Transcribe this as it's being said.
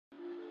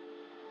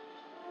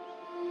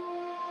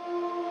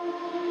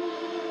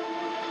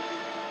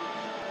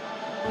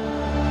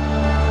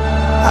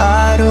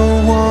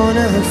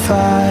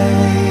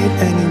fight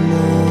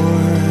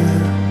anymore.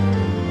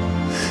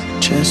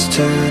 Just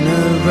turn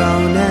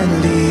around and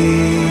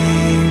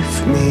leave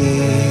me.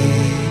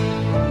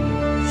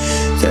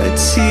 The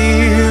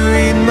tear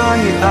in my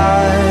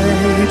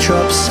eye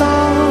drops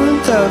on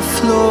the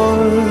floor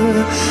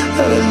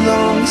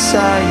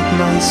alongside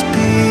my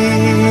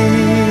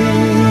speed.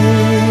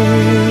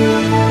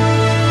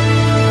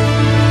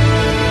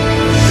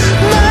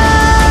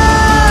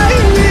 My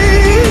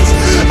knees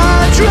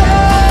are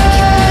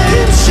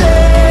drenching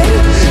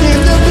in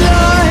the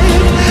blood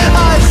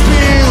I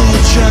spill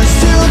just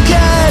to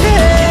get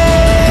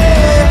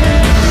here.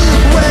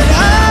 When I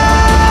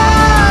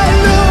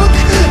look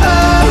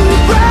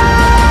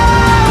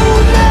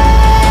around me,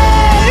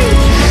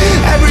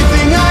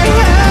 everything I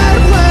had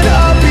went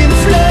up in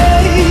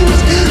flames.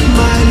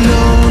 My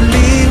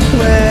lonely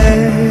way.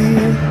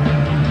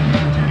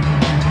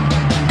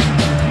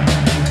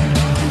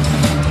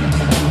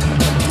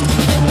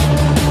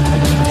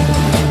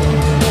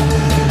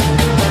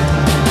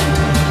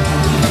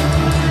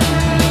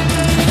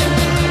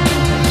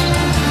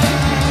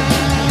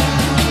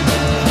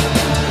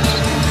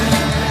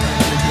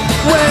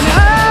 When I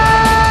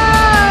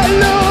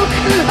look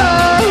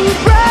around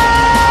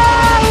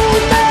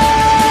me,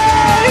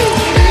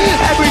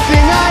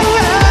 everything I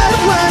had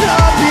went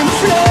up in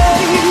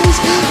flames.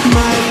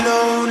 My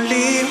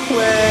lonely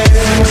way.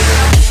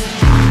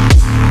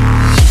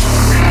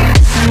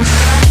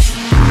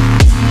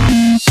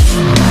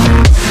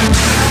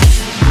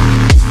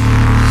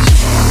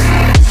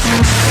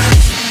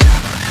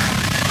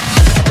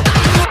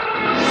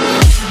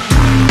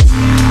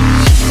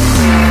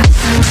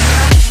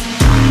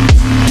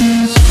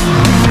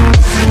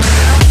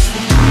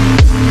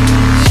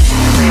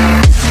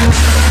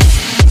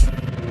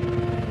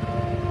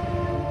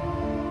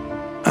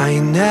 I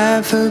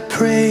never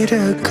pray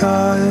to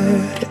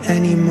God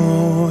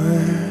anymore.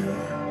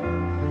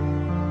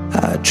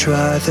 I'd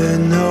rather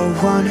no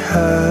one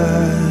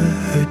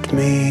hurt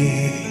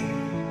me.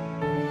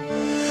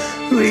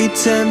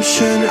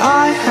 Redemption,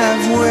 I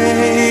have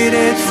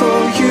waited for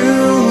you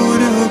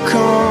to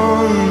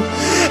come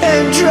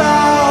and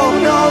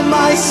drown all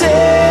my sins.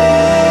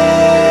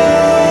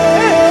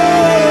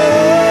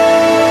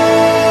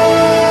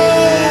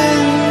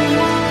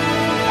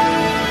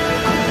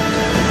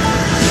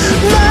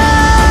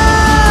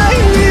 My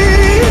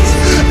knees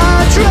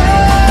are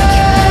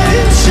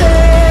drenching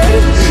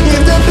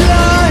in the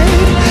blood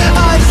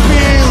I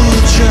spill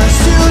just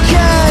to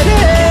get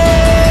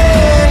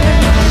here.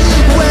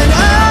 When I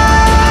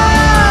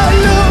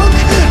look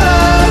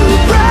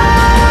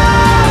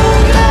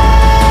around me,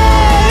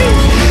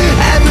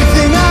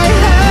 everything I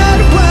had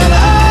went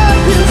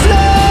up in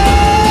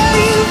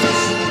flames.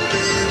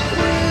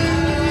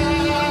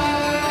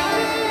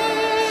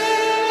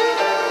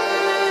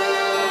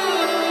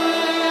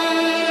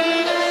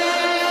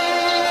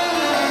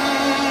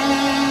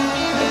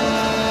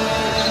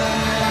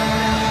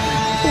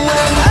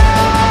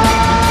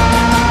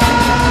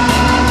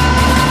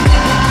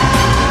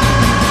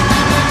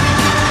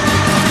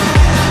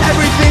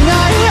 Everything I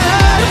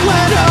had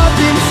went up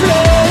in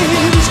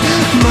flames.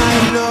 My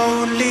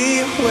lonely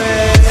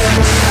way.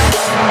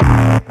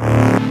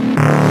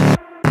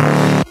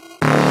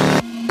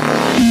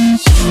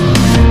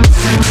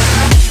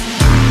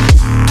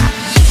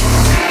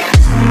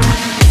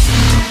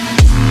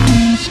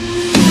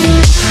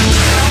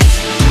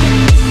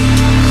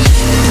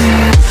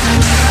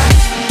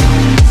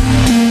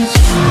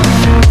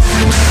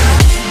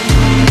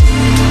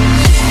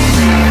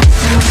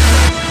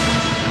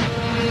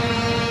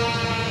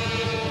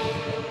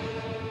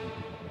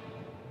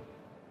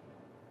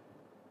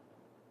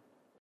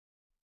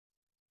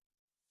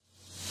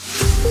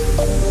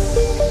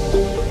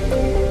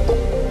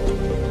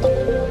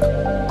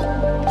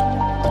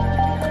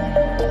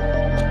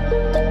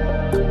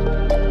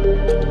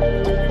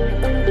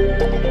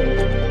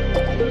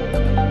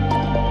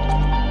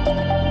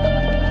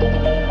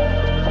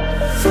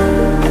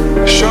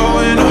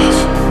 Showing off,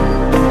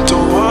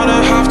 don't wanna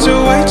have to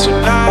wait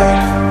tonight.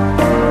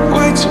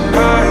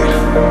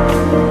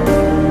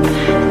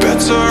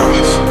 Better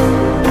off,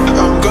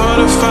 I'm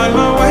gonna find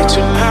my way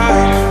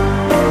tonight.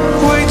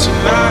 Won't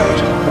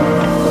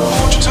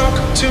you talk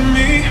to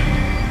me?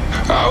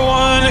 I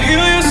wanna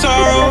heal your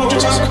sorrow. Won't you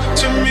talk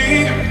to me?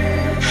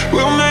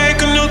 We'll make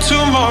a new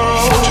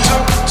tomorrow. Won't you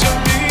talk to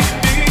me?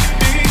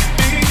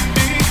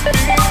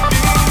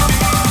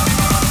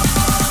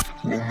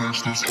 What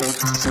makes this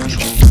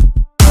happy?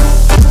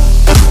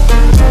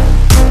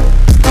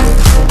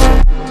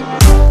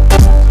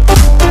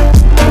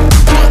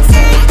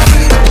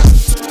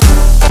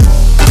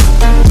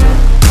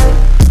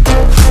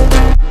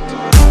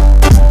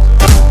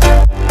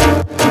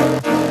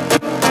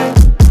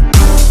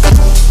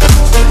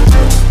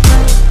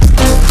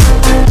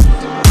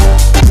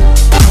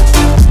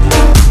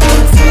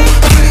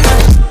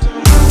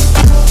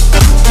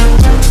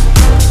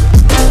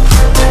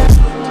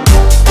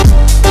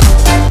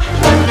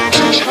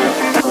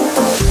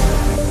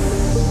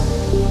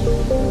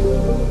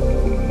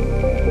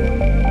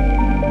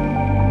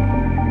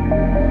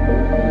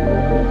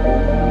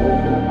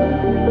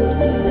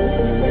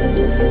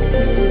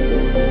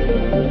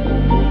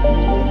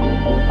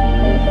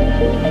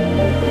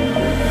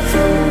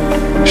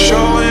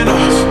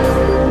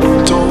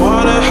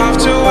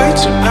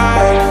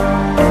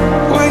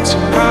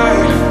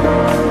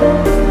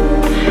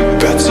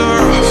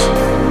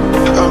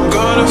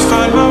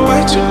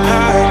 Wait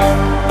tonight,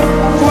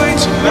 wait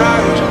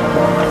tonight.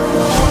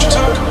 Won't you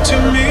talk to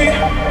me?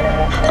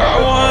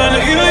 I wanna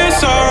heal your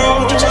sorrow.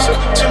 Won't you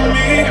talk to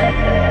me?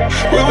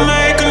 We'll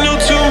make a new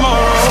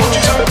tomorrow. Won't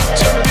you talk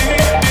to me?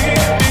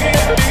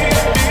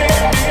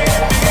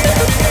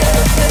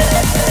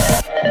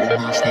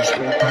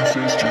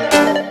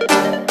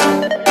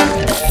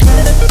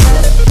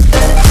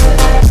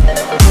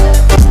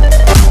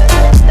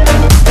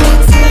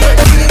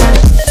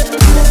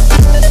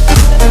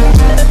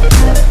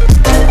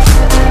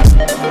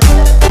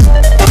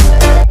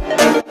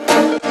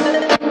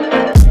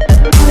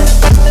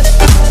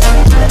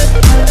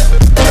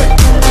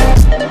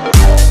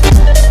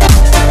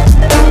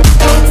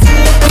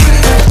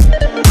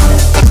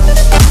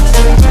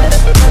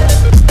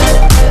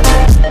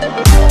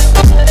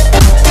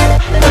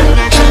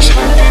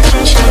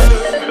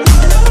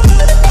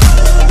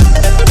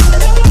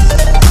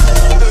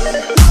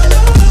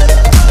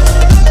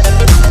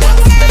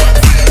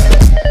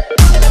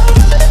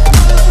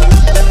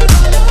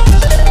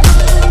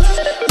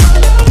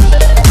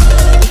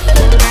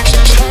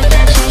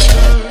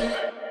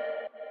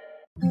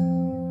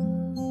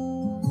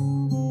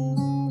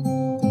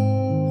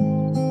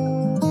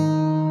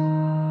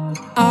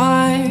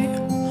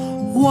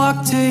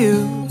 Walk to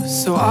you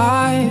so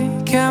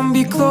I can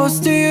be close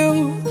to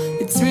you.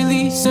 It's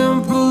really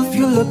simple if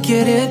you look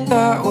at it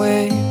that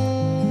way.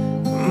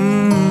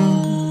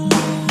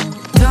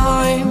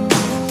 Time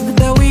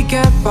that we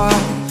get by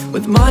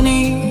with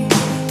money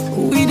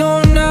we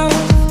don't know.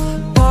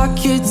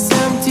 Pockets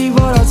empty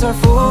but hearts are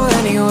full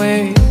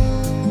anyway.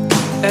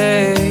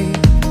 Hey.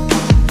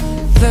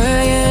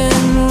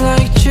 Playing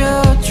like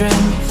children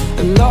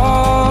and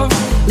love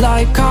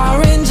like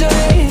car and J.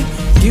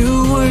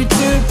 You were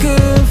too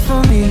good for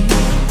me,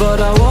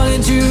 but I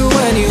wanted you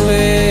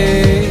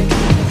anyway.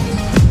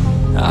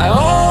 I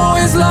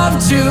always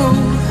loved you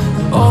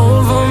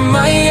over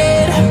my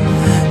head,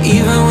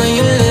 even when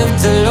you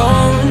lived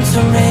alone to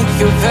make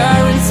your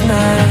parents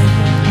mad.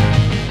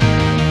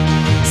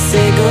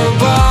 Say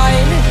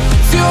goodbye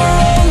to your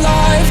old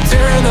life,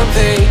 turn the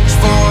page,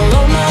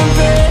 follow my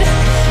bed.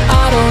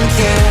 I don't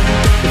care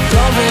if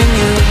loving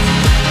you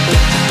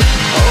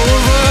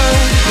over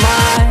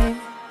my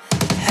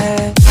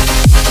head.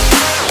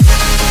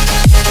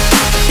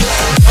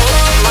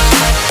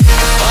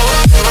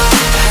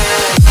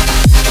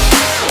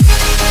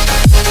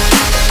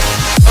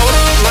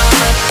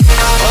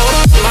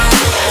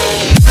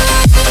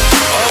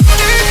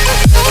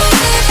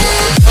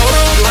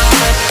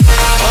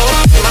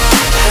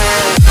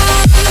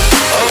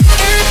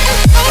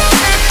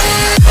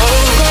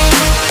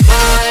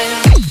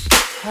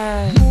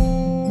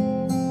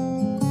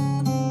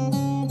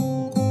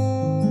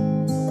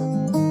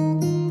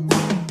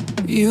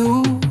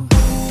 You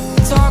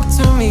talk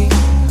to me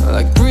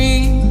like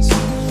breeze,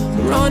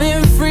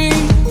 running free,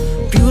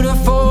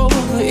 beautiful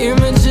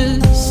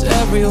images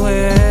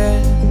everywhere.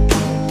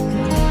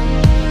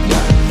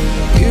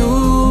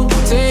 You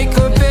take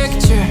a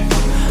picture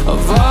of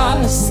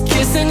us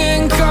kissing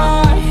in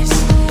cars,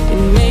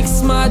 it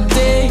makes my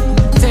day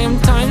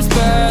 10 times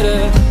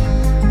better.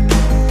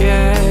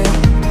 Yeah,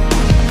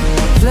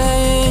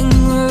 playing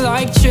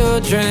like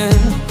children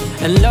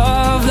and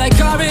love like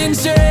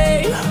orange.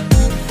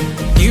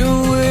 You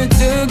were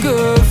too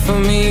good for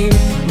me,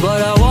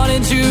 but I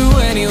wanted you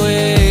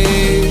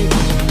anyway.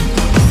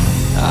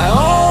 I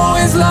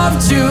always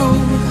loved you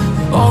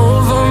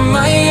over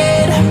my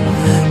head,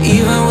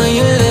 even when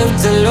you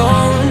lived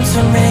alone to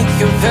make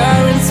your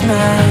parents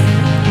mad.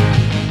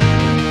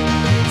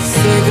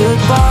 Say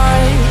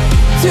goodbye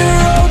to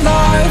your old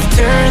life,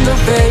 turn the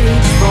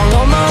page,